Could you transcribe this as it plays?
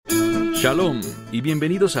Shalom y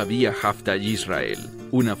bienvenidos a Vía Hafta Yisrael,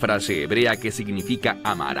 una frase hebrea que significa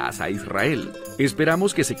amarás a Israel.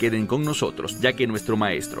 Esperamos que se queden con nosotros, ya que nuestro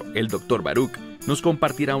maestro, el Dr. Baruch, nos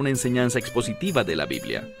compartirá una enseñanza expositiva de la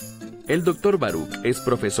Biblia. El Dr. Baruch es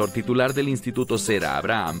profesor titular del Instituto Zera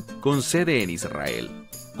Abraham, con sede en Israel.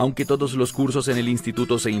 Aunque todos los cursos en el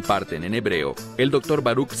instituto se imparten en hebreo, el Dr.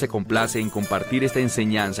 Baruch se complace en compartir esta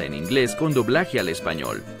enseñanza en inglés con doblaje al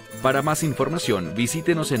español. Para más información,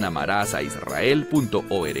 visítenos en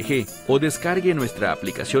amarasaisrael.org o descargue nuestra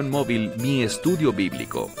aplicación móvil Mi Estudio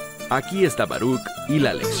Bíblico. Aquí está Baruch y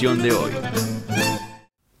la lección de hoy.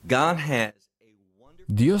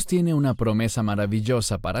 Dios tiene una promesa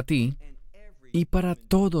maravillosa para ti y para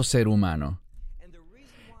todo ser humano.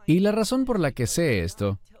 Y la razón por la que sé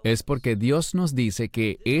esto es porque Dios nos dice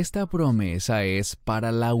que esta promesa es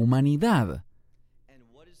para la humanidad.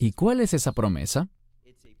 ¿Y cuál es esa promesa?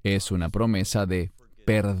 Es una promesa de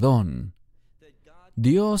perdón.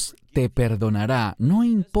 Dios te perdonará, no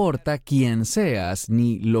importa quién seas,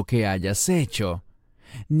 ni lo que hayas hecho,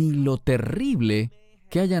 ni lo terrible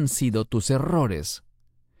que hayan sido tus errores.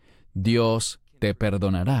 Dios te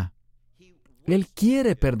perdonará. Él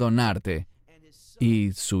quiere perdonarte,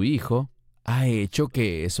 y su Hijo ha hecho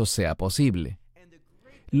que eso sea posible.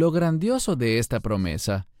 Lo grandioso de esta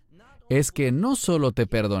promesa es que no solo te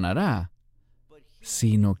perdonará,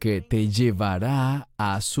 sino que te llevará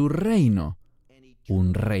a su reino,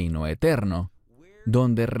 un reino eterno,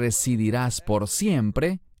 donde residirás por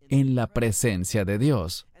siempre en la presencia de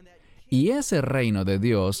Dios. Y ese reino de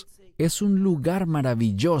Dios es un lugar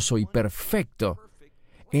maravilloso y perfecto,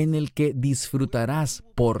 en el que disfrutarás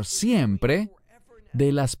por siempre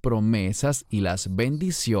de las promesas y las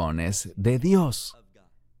bendiciones de Dios.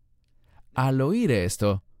 Al oír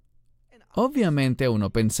esto, obviamente uno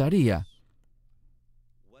pensaría,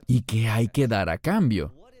 ¿y qué hay que dar a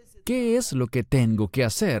cambio? ¿Qué es lo que tengo que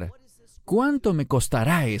hacer? ¿Cuánto me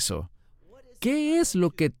costará eso? ¿Qué es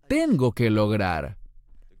lo que tengo que lograr?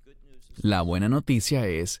 La buena noticia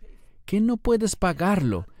es que no puedes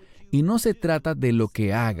pagarlo, y no se trata de lo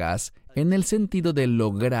que hagas en el sentido de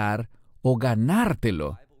lograr o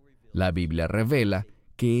ganártelo. La Biblia revela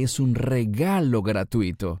que es un regalo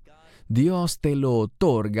gratuito. Dios te lo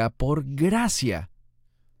otorga por gracia.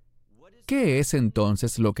 ¿Qué es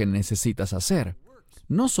entonces lo que necesitas hacer?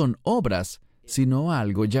 No son obras, sino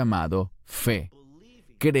algo llamado fe.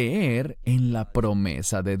 Creer en la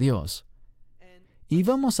promesa de Dios. Y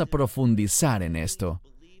vamos a profundizar en esto.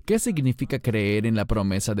 ¿Qué significa creer en la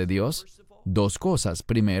promesa de Dios? Dos cosas.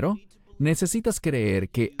 Primero, necesitas creer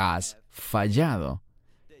que has fallado,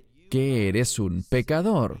 que eres un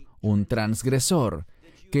pecador, un transgresor,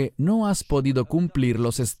 que no has podido cumplir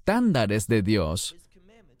los estándares de Dios.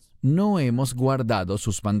 No hemos guardado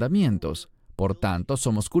sus mandamientos, por tanto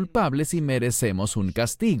somos culpables y merecemos un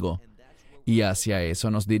castigo. Y hacia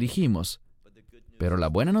eso nos dirigimos. Pero la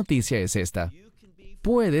buena noticia es esta.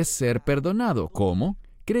 Puedes ser perdonado. ¿Cómo?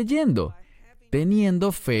 Creyendo,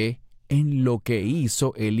 teniendo fe en lo que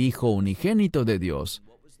hizo el Hijo unigénito de Dios.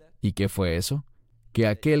 ¿Y qué fue eso? Que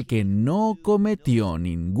aquel que no cometió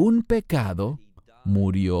ningún pecado,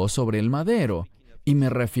 murió sobre el madero. Y me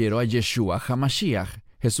refiero a Yeshua HaMashiach,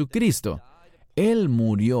 Jesucristo. Él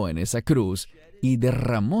murió en esa cruz y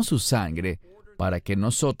derramó su sangre para que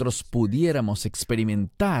nosotros pudiéramos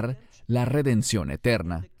experimentar la redención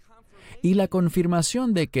eterna. Y la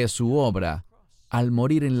confirmación de que su obra, al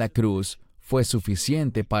morir en la cruz, fue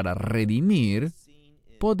suficiente para redimir,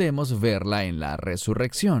 podemos verla en la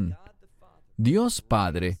resurrección. Dios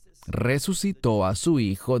Padre resucitó a su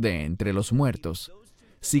Hijo de entre los muertos.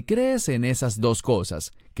 Si crees en esas dos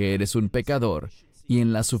cosas, que eres un pecador, y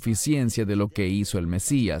en la suficiencia de lo que hizo el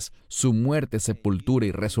Mesías, su muerte, sepultura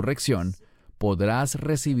y resurrección, podrás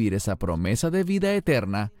recibir esa promesa de vida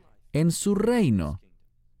eterna en su reino.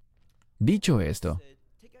 Dicho esto,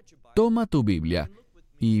 toma tu Biblia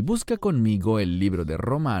y busca conmigo el libro de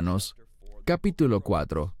Romanos, capítulo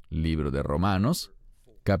 4. Libro de Romanos,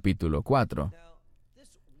 capítulo 4.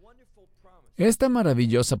 Esta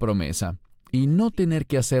maravillosa promesa, y no tener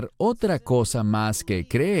que hacer otra cosa más que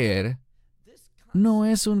creer, no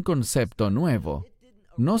es un concepto nuevo.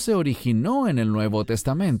 No se originó en el Nuevo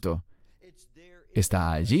Testamento.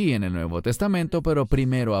 Está allí en el Nuevo Testamento, pero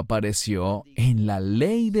primero apareció en la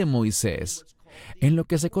ley de Moisés, en lo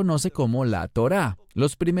que se conoce como la Torá,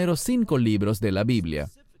 los primeros 5 libros de la Biblia,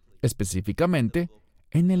 específicamente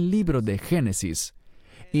en el libro de Génesis.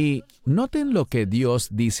 Y noten lo que Dios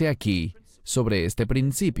dice aquí sobre este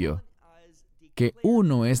principio, que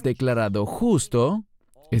uno es declarado justo,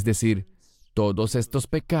 es decir, todos estos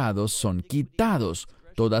pecados son quitados,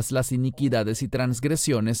 todas las iniquidades y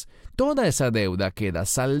transgresiones, toda esa deuda queda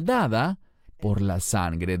saldada por la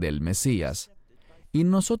sangre del Mesías. ¿Y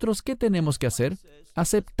nosotros qué tenemos que hacer?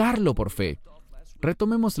 Aceptarlo por fe.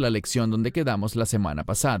 Retomemos la lección donde quedamos la semana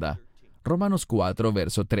pasada. Romanos 4,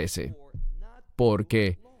 verso 13.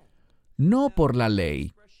 Porque no por la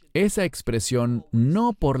ley, esa expresión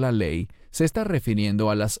no por la ley se está refiriendo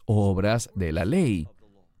a las obras de la ley.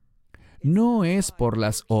 No es por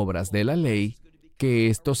las obras de la ley que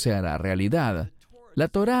esto se hará realidad. La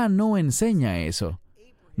Torá no enseña eso.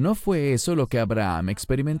 No fue eso lo que Abraham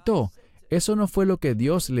experimentó. Eso no fue lo que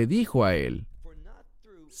Dios le dijo a él.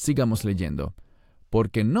 Sigamos leyendo.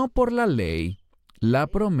 Porque no por la ley, la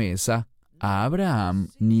promesa a Abraham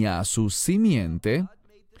ni a su simiente.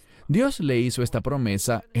 Dios le hizo esta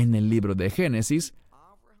promesa en el libro de Génesis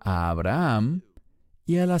a Abraham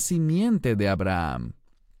y a la simiente de Abraham.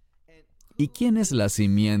 ¿Y quién es la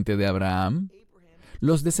simiente de Abraham?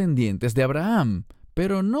 Los descendientes de Abraham,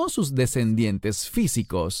 pero no sus descendientes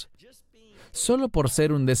físicos. Solo por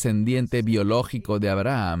ser un descendiente biológico de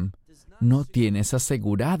Abraham, no tienes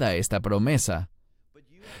asegurada esta promesa,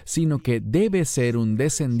 sino que debe ser un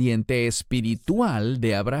descendiente espiritual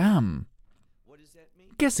de Abraham.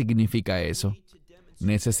 ¿Qué significa eso?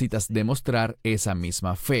 Necesitas demostrar esa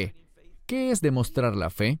misma fe. ¿Qué es demostrar la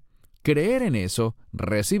fe? Creer en eso,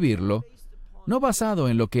 recibirlo, no basado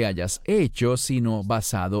en lo que hayas hecho, sino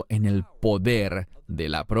basado en el poder de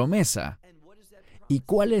la promesa. ¿Y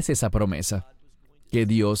cuál es esa promesa? Que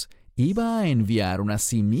Dios iba a enviar una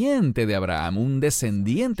simiente de Abraham, un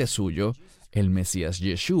descendiente suyo, el Mesías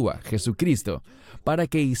Yeshua, Jesucristo, para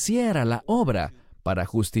que hiciera la obra, para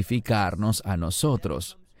justificarnos a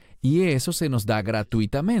nosotros. Y eso se nos da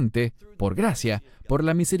gratuitamente, por gracia, por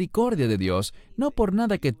la misericordia de Dios, no por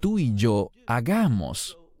nada que tú y yo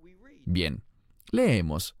hagamos. Bien,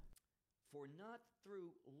 leemos.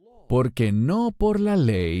 Porque no por la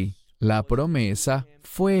ley, la promesa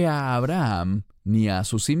fue a Abraham ni a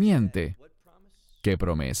su simiente. ¿Qué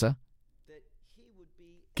promesa?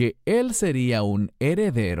 Que él sería un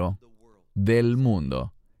heredero del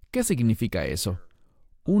mundo. ¿Qué significa eso?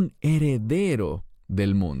 Un heredero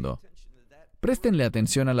del mundo. Préstenle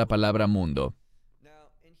atención a la palabra mundo.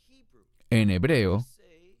 En hebreo,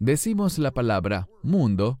 decimos la palabra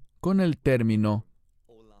mundo con el término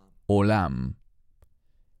olam.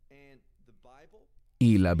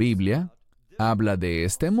 Y la Biblia habla de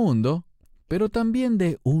este mundo, pero también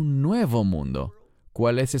de un nuevo mundo.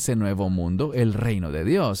 ¿Cuál es ese nuevo mundo? El reino de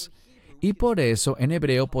Dios. Y por eso en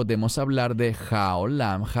hebreo podemos hablar de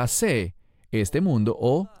Haolam Hase, este mundo,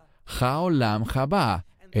 o Haolam Haba,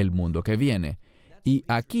 el mundo que viene. Y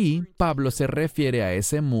aquí Pablo se refiere a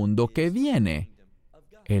ese mundo que viene,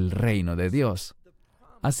 el reino de Dios.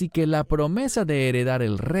 Así que la promesa de heredar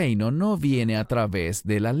el reino no viene a través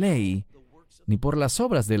de la ley, ni por las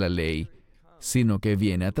obras de la ley, sino que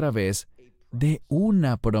viene a través de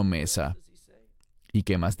una promesa. ¿Y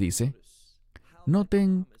qué más dice?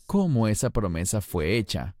 Noten cómo esa promesa fue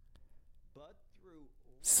hecha.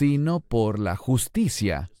 Sino por la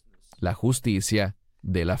justicia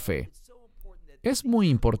de la fe. Es muy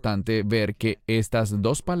importante ver que estas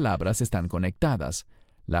dos palabras están conectadas,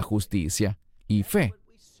 la justicia y fe.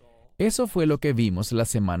 Eso fue lo que vimos la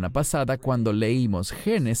semana pasada cuando leímos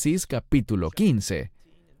Génesis capítulo 15,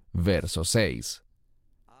 verso 6.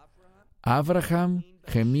 Abraham,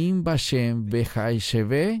 Gemim Bashem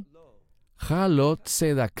Behaisheve, Halot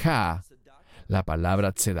Tzedaká. La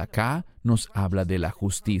palabra Tzedaká nos habla de la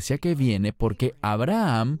justicia que viene porque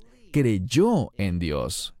Abraham creyó en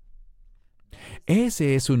Dios.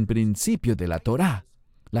 Ese es un principio de la Torá.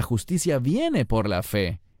 La justicia viene por la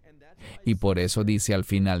fe. Y por eso dice al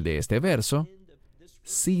final de este verso,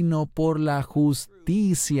 sino por la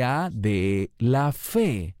justicia de la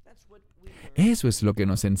fe. Eso es lo que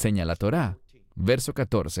nos enseña la Torá. Verso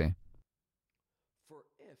 14.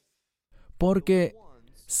 Porque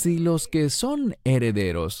si los que son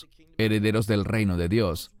herederos del reino de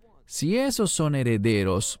Dios, si esos son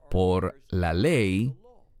herederos por la ley,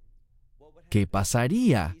 ¿qué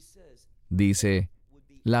pasaría? Dice,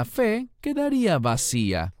 la fe quedaría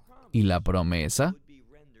vacía y la promesa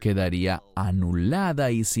quedaría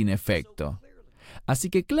anulada y sin efecto. Así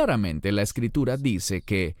que claramente la Escritura dice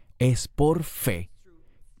que es por fe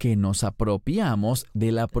que nos apropiamos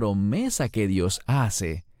de la promesa que Dios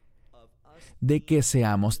hace, de que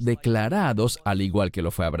seamos declarados, al igual que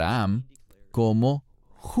lo fue Abraham, como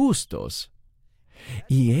justos.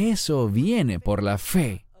 Y eso viene por la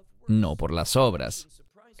fe, no por las obras.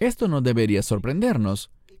 Esto no debería sorprendernos,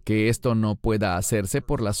 que esto no pueda hacerse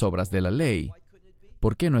por las obras de la ley.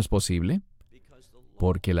 ¿Por qué no es posible?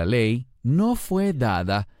 Porque la ley no fue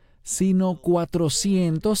dada sino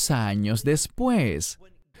 400 años después.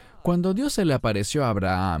 Cuando Dios se le apareció a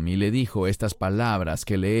Abraham y le dijo estas palabras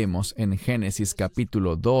que leemos en Génesis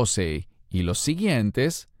capítulo 12 y los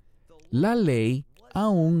siguientes, la ley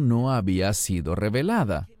aún no había sido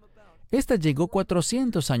revelada. Esta llegó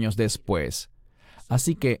 400 años después.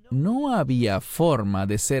 Así que no había forma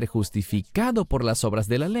de ser justificado por las obras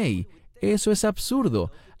de la ley. Eso es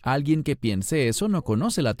absurdo. Alguien que piense eso no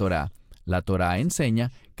conoce la Torá. La Torá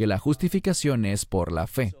enseña que la justificación es por la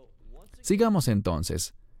fe. Sigamos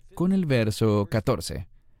entonces con el verso 14.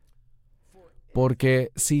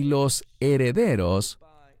 Porque si los herederos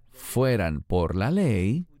fueran por la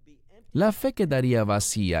ley, la fe quedaría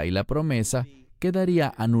vacía y la promesa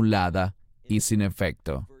quedaría anulada y sin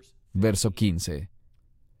efecto. Verso 15.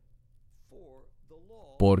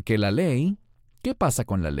 Porque la ley, ¿qué pasa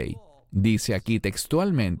con la ley? Dice aquí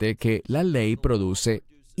textualmente que la ley produce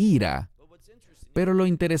ira. Pero lo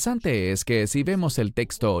interesante es que si vemos el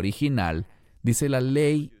texto original, dice la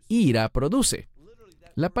ley ira produce.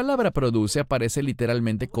 La palabra produce aparece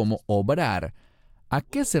literalmente como obrar. ¿A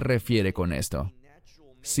qué se refiere con esto?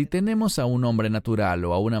 Si tenemos a un hombre natural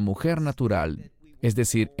o a una mujer natural, es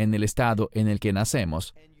decir, en el estado en el que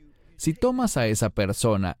nacemos, si tomas a esa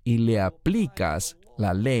persona y le aplicas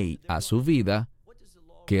la ley a su vida,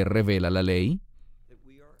 ¿qué revela la ley?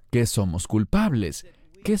 Que somos culpables,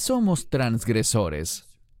 que somos transgresores.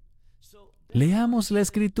 Leamos la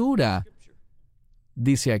Escritura.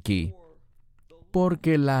 Dice aquí,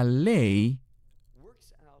 porque la ley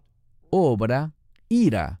obra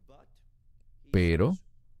ira, pero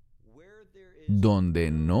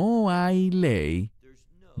donde no hay ley,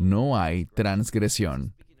 no hay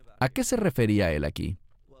transgresión. ¿A qué se refería él aquí?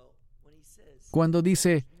 Cuando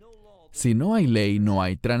dice, si no hay ley, no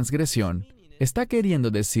hay transgresión, está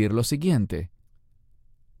queriendo decir lo siguiente.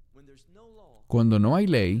 Cuando no hay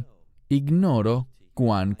ley, ignoro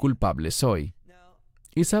cuán culpable soy.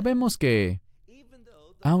 Y sabemos que,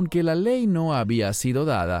 aunque la ley no había sido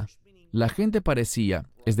dada, la gente parecía,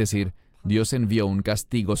 es decir, Dios envió un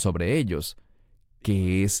castigo sobre ellos,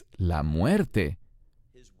 que es la muerte,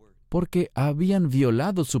 porque habían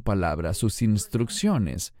violado su palabra, sus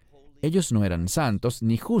instrucciones. Ellos no eran santos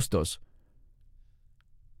ni justos.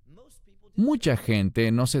 Mucha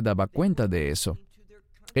gente no se daba cuenta de eso.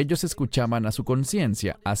 Ellos escuchaban a su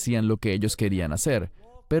conciencia, hacían lo que ellos querían hacer,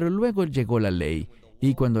 pero luego llegó la ley,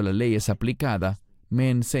 y cuando la ley es aplicada, me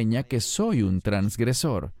enseña que soy un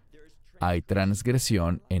transgresor. Hay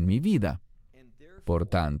transgresión en mi vida. Por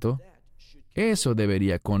tanto, eso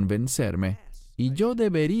debería convencerme, y yo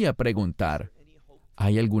debería preguntar,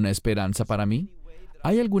 ¿hay alguna esperanza para mí?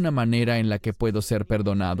 ¿Hay alguna manera en la que puedo ser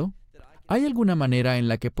perdonado? ¿Hay alguna manera en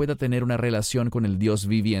la que pueda tener una relación con el Dios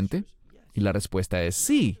viviente? Y la respuesta es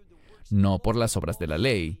sí, no por las obras de la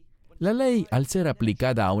ley. La ley, al ser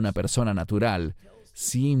aplicada a una persona natural,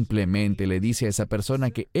 simplemente le dice a esa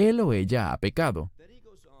persona que él o ella ha pecado.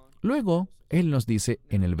 Luego, él nos dice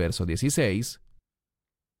en el verso 16,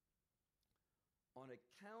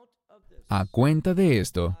 a cuenta de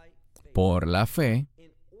esto, por la fe,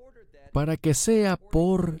 para que sea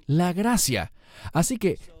por la gracia. Así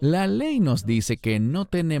que la ley nos dice que no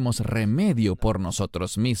tenemos remedio por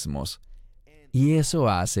nosotros mismos. Y eso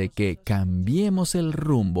hace que cambiemos el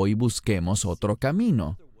rumbo y busquemos otro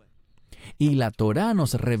camino. Y la Torá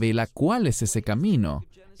nos revela cuál es ese camino.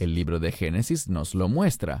 El libro de Génesis nos lo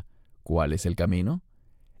muestra. ¿Cuál es el camino?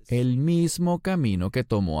 El mismo camino que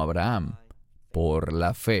tomó Abraham, por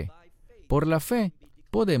la fe. Por la fe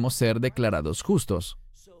podemos ser declarados justos.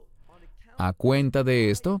 A cuenta de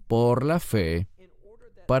esto, por la fe,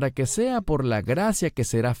 para que sea por la gracia que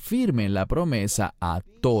será firme la promesa a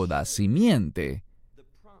toda simiente.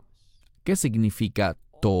 ¿Qué significa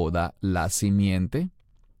toda la simiente?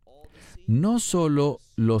 No solo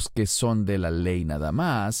los que son de la ley nada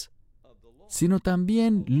más, sino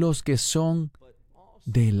también los que son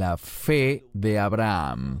de la fe de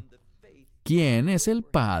Abraham, quien es el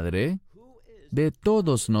Padre de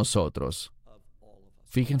todos nosotros.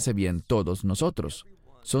 Fíjense bien, todos nosotros.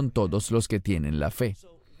 Son todos los que tienen la fe.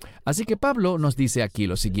 Así que Pablo nos dice aquí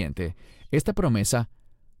lo siguiente. Esta promesa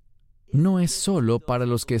no es solo para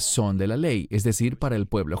los que son de la ley, es decir, para el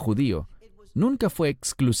pueblo judío. Nunca fue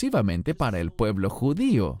exclusivamente para el pueblo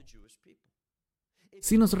judío.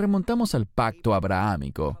 Si nos remontamos al pacto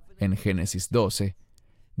abrahámico, en Génesis 12,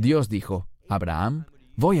 Dios dijo, Abraham,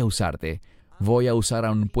 voy a usarte. Voy a usar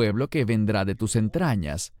a un pueblo que vendrá de tus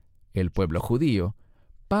entrañas, el pueblo judío,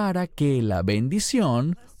 para que la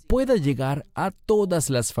bendición pueda llegar a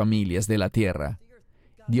todas las familias de la tierra.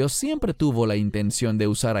 Dios siempre tuvo la intención de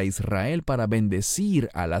usar a Israel para bendecir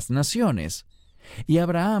a las naciones. Y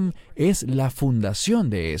Abraham es la fundación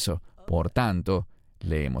de eso. Por tanto,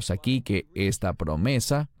 leemos aquí que esta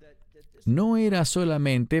promesa no era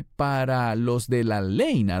solamente para los de la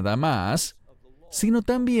ley nada más, sino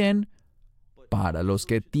también para los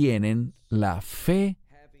que tienen la fe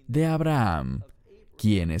de Abraham,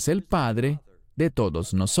 quien es el Padre de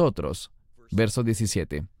todos nosotros. Verso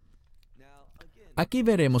 17. Aquí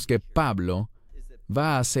veremos que Pablo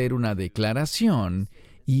va a hacer una declaración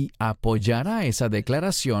y apoyará esa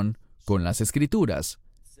declaración con las Escrituras.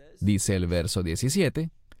 Dice el verso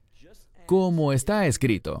 17, como está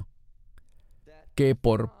escrito, que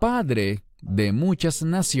por Padre de muchas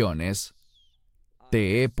naciones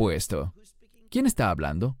te he puesto. ¿Quién está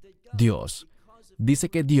hablando? Dios. Dice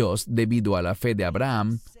que Dios, debido a la fe de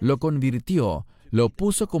Abraham, lo convirtió, lo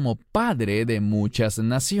puso como Padre de muchas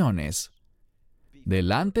naciones,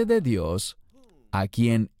 delante de Dios, a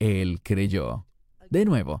quien él creyó. De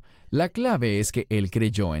nuevo, la clave es que él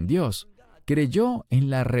creyó en Dios. Creyó en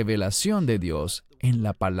la revelación de Dios, en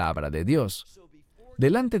la palabra de Dios.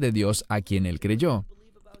 Delante de Dios a quien él creyó.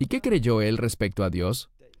 ¿Y qué creyó él respecto a Dios?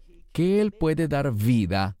 Que él puede dar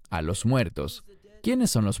vida a los muertos. ¿Quiénes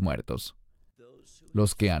son los muertos?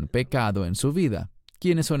 Los que han pecado en su vida.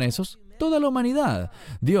 ¿Quiénes son esos? Toda la humanidad.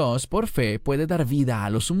 Dios, por fe, puede dar vida a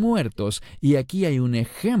los muertos, y aquí hay un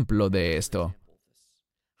ejemplo de esto.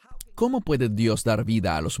 ¿Cómo puede Dios dar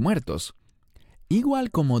vida a los muertos?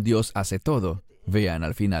 Igual como Dios hace todo. Vean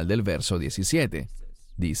al final del verso 17.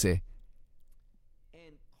 Dice,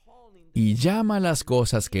 y llama las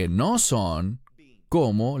cosas que no son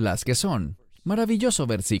como las que son. Maravilloso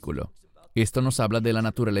versículo. Esto nos habla de la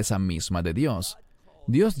naturaleza misma de Dios.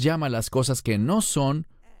 Dios llama las cosas que no son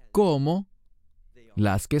como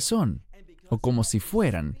las que son, o como si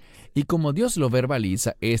fueran. Y como Dios lo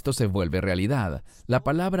verbaliza, esto se vuelve realidad. La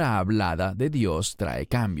palabra hablada de Dios trae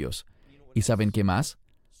cambios. ¿Y saben qué más?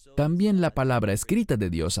 También la palabra escrita de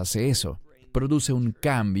Dios hace eso. Produce un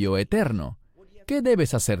cambio eterno. ¿Qué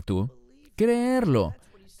debes hacer tú? Creerlo.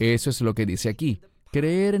 Eso es lo que dice aquí.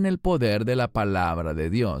 Creer en el poder de la palabra de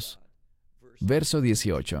Dios. Verso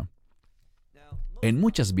 18. En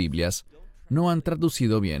muchas Biblias no han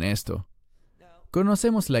traducido bien esto.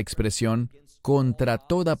 Conocemos la expresión contra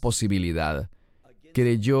toda posibilidad.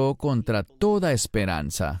 Creyó contra toda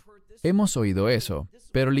esperanza. Hemos oído eso,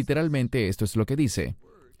 pero literalmente esto es lo que dice.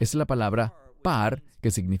 Es la palabra par,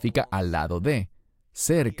 que significa al lado de,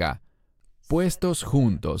 cerca, puestos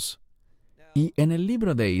juntos. Y en el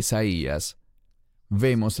libro de Isaías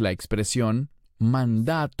vemos la expresión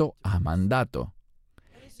mandato a mandato.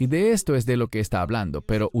 Y de esto es de lo que está hablando,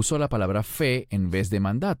 pero usó la palabra fe en vez de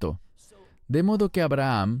mandato. De modo que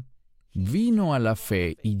Abraham vino a la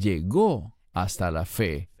fe y llegó hasta la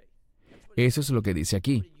fe. Eso es lo que dice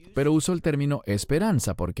aquí. Pero usó el término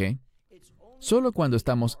esperanza. ¿Por qué? Solo cuando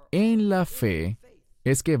estamos en la fe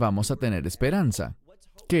es que vamos a tener esperanza.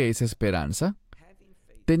 ¿Qué es esperanza?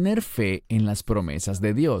 Tener fe en las promesas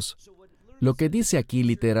de Dios. Lo que dice aquí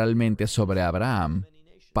literalmente sobre Abraham,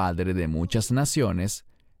 padre de muchas naciones,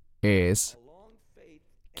 es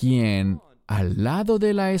quien al lado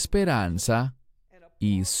de la esperanza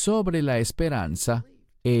y sobre la esperanza,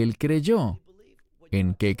 él creyó.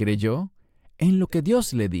 ¿En qué creyó? En lo que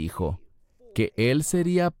Dios le dijo, que él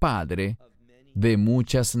sería padre de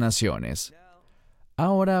muchas naciones.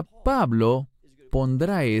 Ahora, Pablo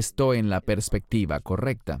pondrá esto en la perspectiva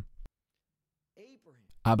correcta.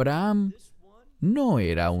 Abraham no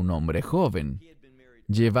era un hombre joven.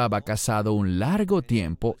 Llevaba casado un largo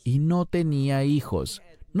tiempo y no tenía hijos,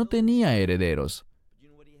 no tenía herederos.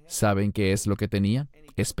 ¿Saben qué es lo que tenía?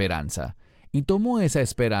 Esperanza. Y tomó esa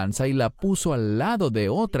esperanza y la puso al lado de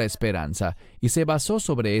otra esperanza, y se basó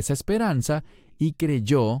sobre esa esperanza y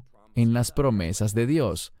creyó en las promesas de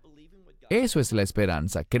Dios. Eso es la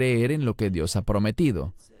esperanza, creer en lo que Dios ha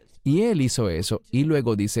prometido. Y él hizo eso, y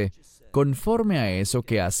luego dice, conforme a eso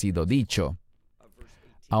que ha sido dicho.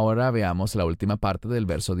 Ahora veamos la última parte del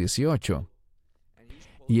verso 18.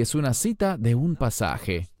 Y es una cita de un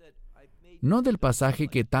pasaje. No del pasaje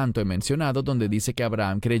que tanto he mencionado, donde dice que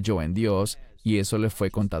Abraham creyó en Dios y eso le fue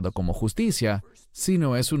contado como justicia,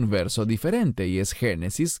 sino es un verso diferente y es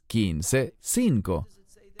Génesis 15:5.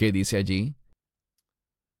 ¿Qué dice allí?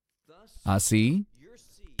 Así,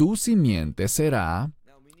 tu simiente será...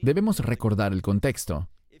 Debemos recordar el contexto.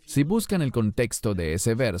 Si buscan el contexto de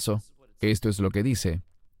ese verso, esto es lo que dice,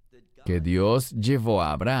 que Dios llevó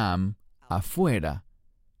a Abraham afuera.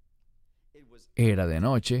 Era de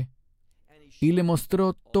noche, y le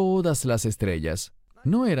mostró todas las estrellas.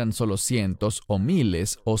 No eran solo cientos o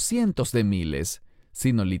miles o cientos de miles,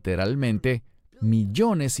 sino literalmente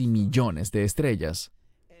millones y millones de estrellas.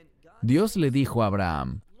 Dios le dijo a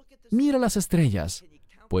Abraham, mira las estrellas,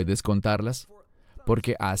 ¿puedes contarlas?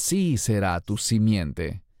 Porque así será tu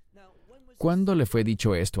simiente. ¿Cuándo le fue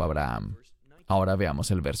dicho esto a Abraham? Ahora veamos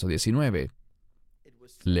el verso 19.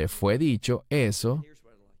 Le fue dicho eso,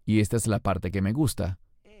 y esta es la parte que me gusta,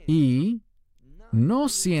 y no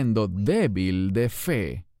siendo débil de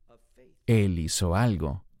fe, él hizo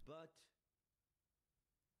algo.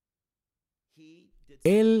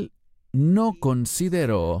 Él no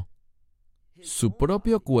consideró su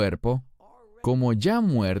propio cuerpo como ya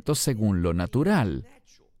muerto según lo natural.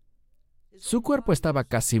 Su cuerpo estaba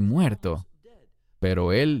casi muerto,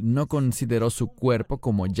 pero él no consideró su cuerpo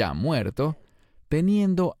como ya muerto,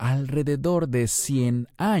 teniendo alrededor de 100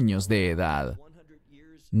 años de edad,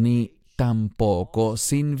 ni tampoco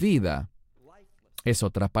sin vida. Es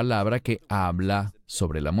otra palabra que habla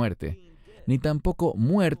sobre la muerte. Ni tampoco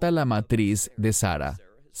muerta la matriz de Sara,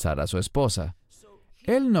 Sara su esposa.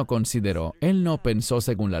 Él no consideró, él no pensó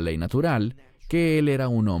según la ley natural, que él era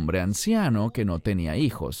un hombre anciano que no tenía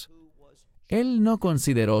hijos. Él no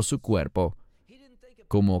consideró su cuerpo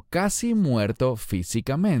como casi muerto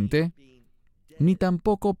físicamente, ni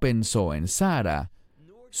tampoco pensó en Sara,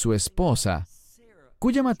 su esposa,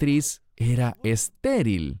 cuya matriz era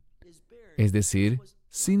estéril, es decir,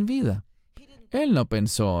 sin vida. Él no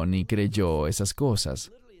pensó ni creyó esas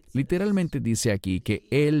cosas. Literalmente dice aquí que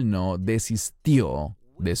él no desistió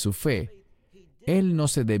de su fe. Él no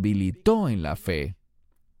se debilitó en la fe.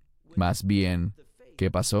 Más bien,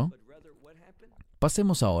 ¿qué pasó?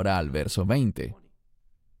 Pasemos ahora al verso 20.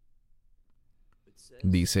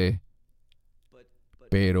 Dice,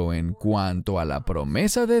 pero en cuanto a la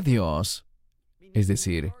promesa de Dios, es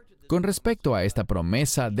decir, con respecto a esta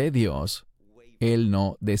promesa de Dios, él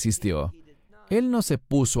no desistió. Él no se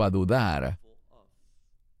puso a dudar.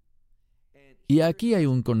 Y aquí hay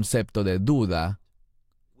un concepto de duda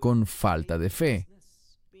con falta de fe.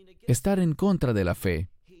 Estar en contra de la fe.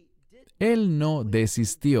 Él no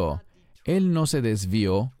desistió. Él no se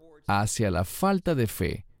desvió hacia la falta de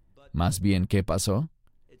fe. Más bien, ¿qué pasó?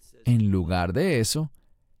 En lugar de eso,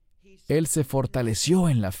 él se fortaleció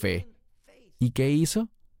en la fe. ¿Y qué hizo?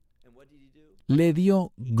 Le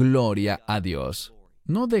dio gloria a Dios.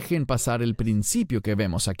 No dejen pasar el principio que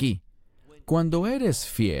vemos aquí. Cuando eres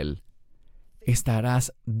fiel,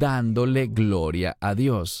 estarás dándole gloria a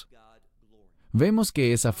Dios. Vemos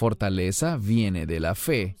que esa fortaleza viene de la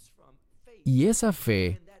fe. Y esa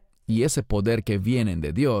fe y ese poder que vienen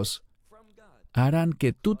de Dios harán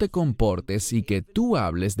que tú te comportes y que tú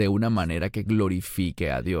hables de una manera que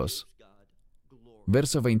glorifique a Dios.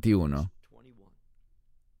 Verso 21.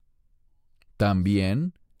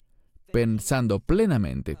 También, pensando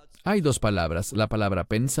plenamente. Hay dos palabras, la palabra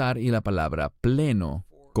pensar y la palabra pleno,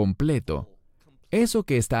 completo. Eso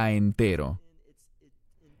que está entero.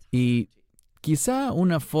 Y quizá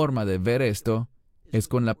una forma de ver esto es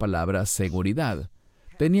con la palabra seguridad.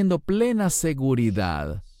 Teniendo plena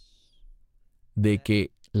seguridad de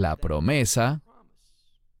que la promesa,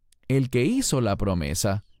 el que hizo la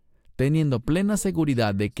promesa, teniendo plena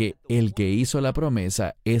seguridad de que el que hizo la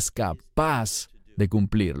promesa es capaz de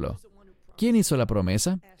cumplirlo. ¿Quién hizo la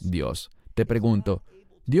promesa? Dios. Te pregunto,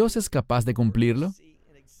 ¿Dios es capaz de cumplirlo?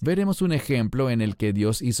 Veremos un ejemplo en el que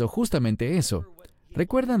Dios hizo justamente eso.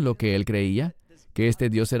 ¿Recuerdan lo que él creía? ¿Que este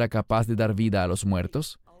Dios era capaz de dar vida a los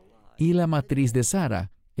muertos? Y la matriz de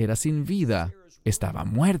Sara era sin vida, estaba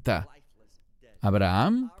muerta.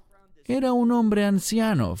 Abraham era un hombre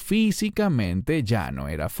anciano, físicamente ya no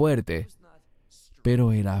era fuerte,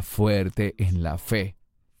 pero era fuerte en la fe.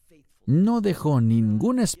 No dejó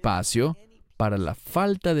ningún espacio para la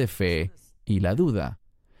falta de fe y la duda.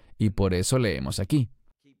 Y por eso leemos aquí.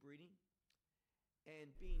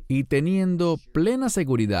 Y teniendo plena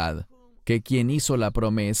seguridad que quien hizo la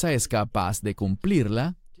promesa es capaz de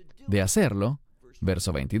cumplirla, de hacerlo,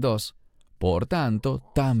 verso 22, por tanto,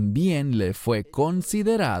 también le fue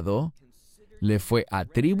considerado, le fue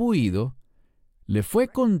atribuido, le fue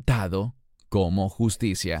contado como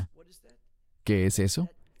justicia. ¿Qué es eso?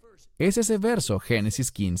 Es ese verso,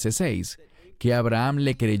 Génesis 15:6, que Abraham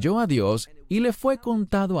le creyó a Dios y le fue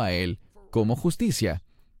contado a él como justicia.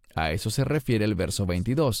 A eso se refiere el verso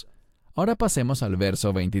 22. Ahora pasemos al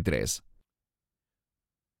verso 23.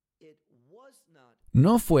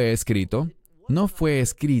 No fue escrito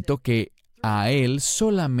que a él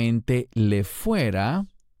solamente le fuera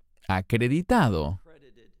acreditado,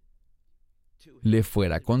 le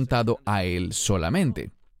fuera contado a él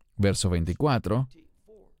solamente. Verso 24.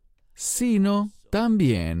 Sino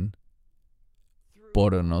también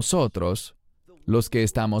por nosotros, los que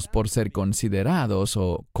estamos por ser considerados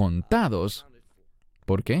o contados.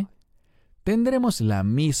 ¿Por qué? Tendremos la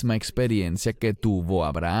misma experiencia que tuvo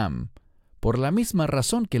Abraham, por la misma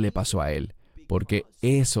razón que le pasó a él, porque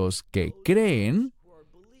esos que creen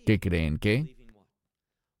que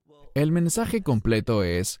el mensaje completo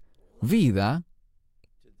es vida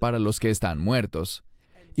para los que están muertos.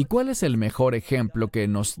 ¿Y cuál es el mejor ejemplo que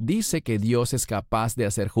nos dice que Dios es capaz de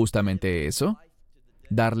hacer justamente eso?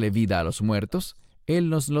 ¿Darle vida a los muertos? Él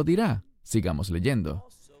nos lo dirá. Sigamos leyendo.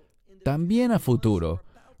 También a futuro,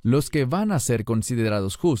 los que van a ser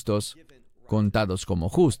considerados justos, contados como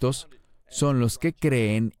justos, son los que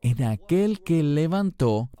creen en aquel que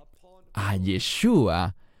levantó a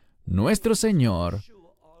Yeshua, nuestro Señor,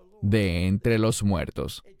 de entre los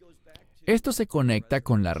muertos. Esto se conecta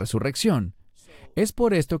con la resurrección. Es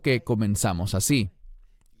por esto que comenzamos así.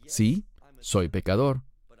 Sí, soy pecador,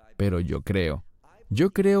 pero yo creo.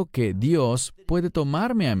 Yo creo que Dios puede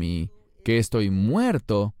tomarme a mí, que estoy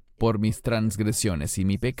muerto por mis transgresiones y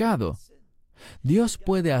mi pecado. Dios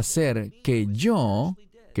puede hacer que yo,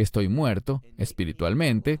 que estoy muerto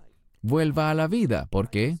espiritualmente, vuelva a la vida. ¿Por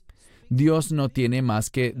qué? Dios no tiene más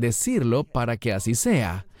que decirlo para que así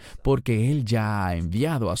sea, porque Él ya ha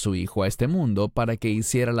enviado a su Hijo a este mundo para que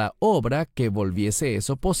hiciera la obra que volviese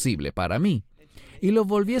eso posible para mí, y lo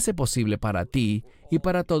volviese posible para ti y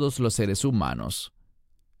para todos los seres humanos.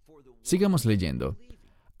 Sigamos leyendo.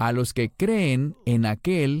 A los que creen en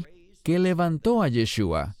aquel que levantó a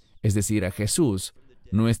Yeshua, es decir, a Jesús,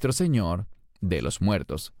 nuestro Señor, de los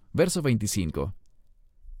muertos. Verso 25.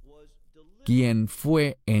 Quien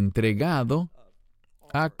fue entregado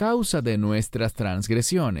a causa de nuestras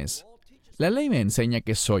transgresiones. La ley me enseña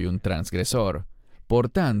que soy un transgresor. Por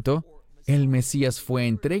tanto, el Mesías fue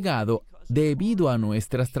entregado debido a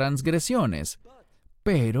nuestras transgresiones.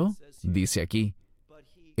 Pero, dice aquí,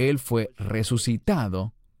 Él fue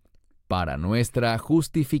resucitado para nuestra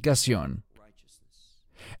justificación.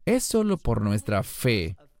 Es solo por nuestra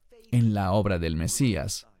fe en la obra del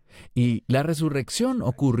Mesías. Y la resurrección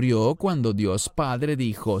ocurrió cuando Dios Padre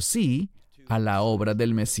dijo sí a la obra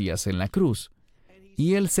del Mesías en la cruz.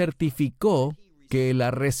 Y Él certificó que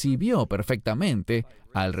la recibió perfectamente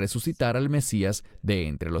al resucitar al Mesías de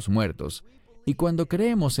entre los muertos. Y cuando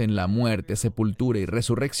creemos en la muerte, sepultura y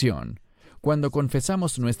resurrección, cuando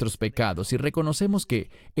confesamos nuestros pecados y reconocemos que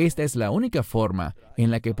esta es la única forma en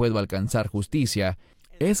la que puedo alcanzar justicia,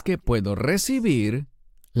 es que puedo recibir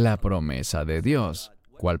la promesa de Dios.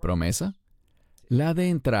 ¿Cuál promesa? La de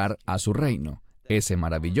entrar a su reino, ese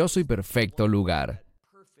maravilloso y perfecto lugar.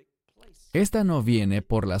 Esta no viene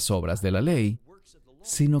por las obras de la ley,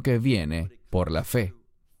 sino que viene por la fe.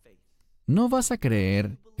 ¿No vas a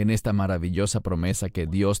creer en esta maravillosa promesa que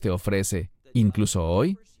Dios te ofrece incluso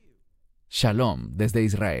hoy? Shalom desde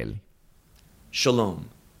Israel. Shalom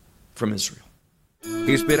from Israel.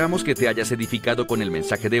 Esperamos que te hayas edificado con el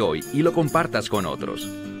mensaje de hoy y lo compartas con otros.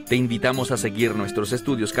 Te invitamos a seguir nuestros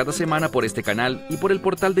estudios cada semana por este canal y por el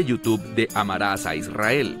portal de YouTube de Amarás a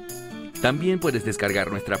Israel. También puedes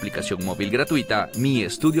descargar nuestra aplicación móvil gratuita, Mi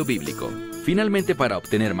Estudio Bíblico. Finalmente, para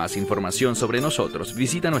obtener más información sobre nosotros,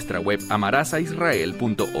 visita nuestra web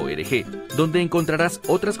amarasaisrael.org, donde encontrarás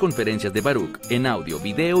otras conferencias de Baruch en audio,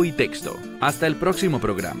 video y texto. Hasta el próximo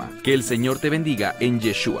programa. Que el Señor te bendiga en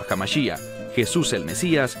Yeshua HaMashiach, Jesús el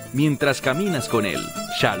Mesías, mientras caminas con Él.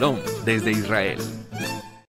 Shalom desde Israel.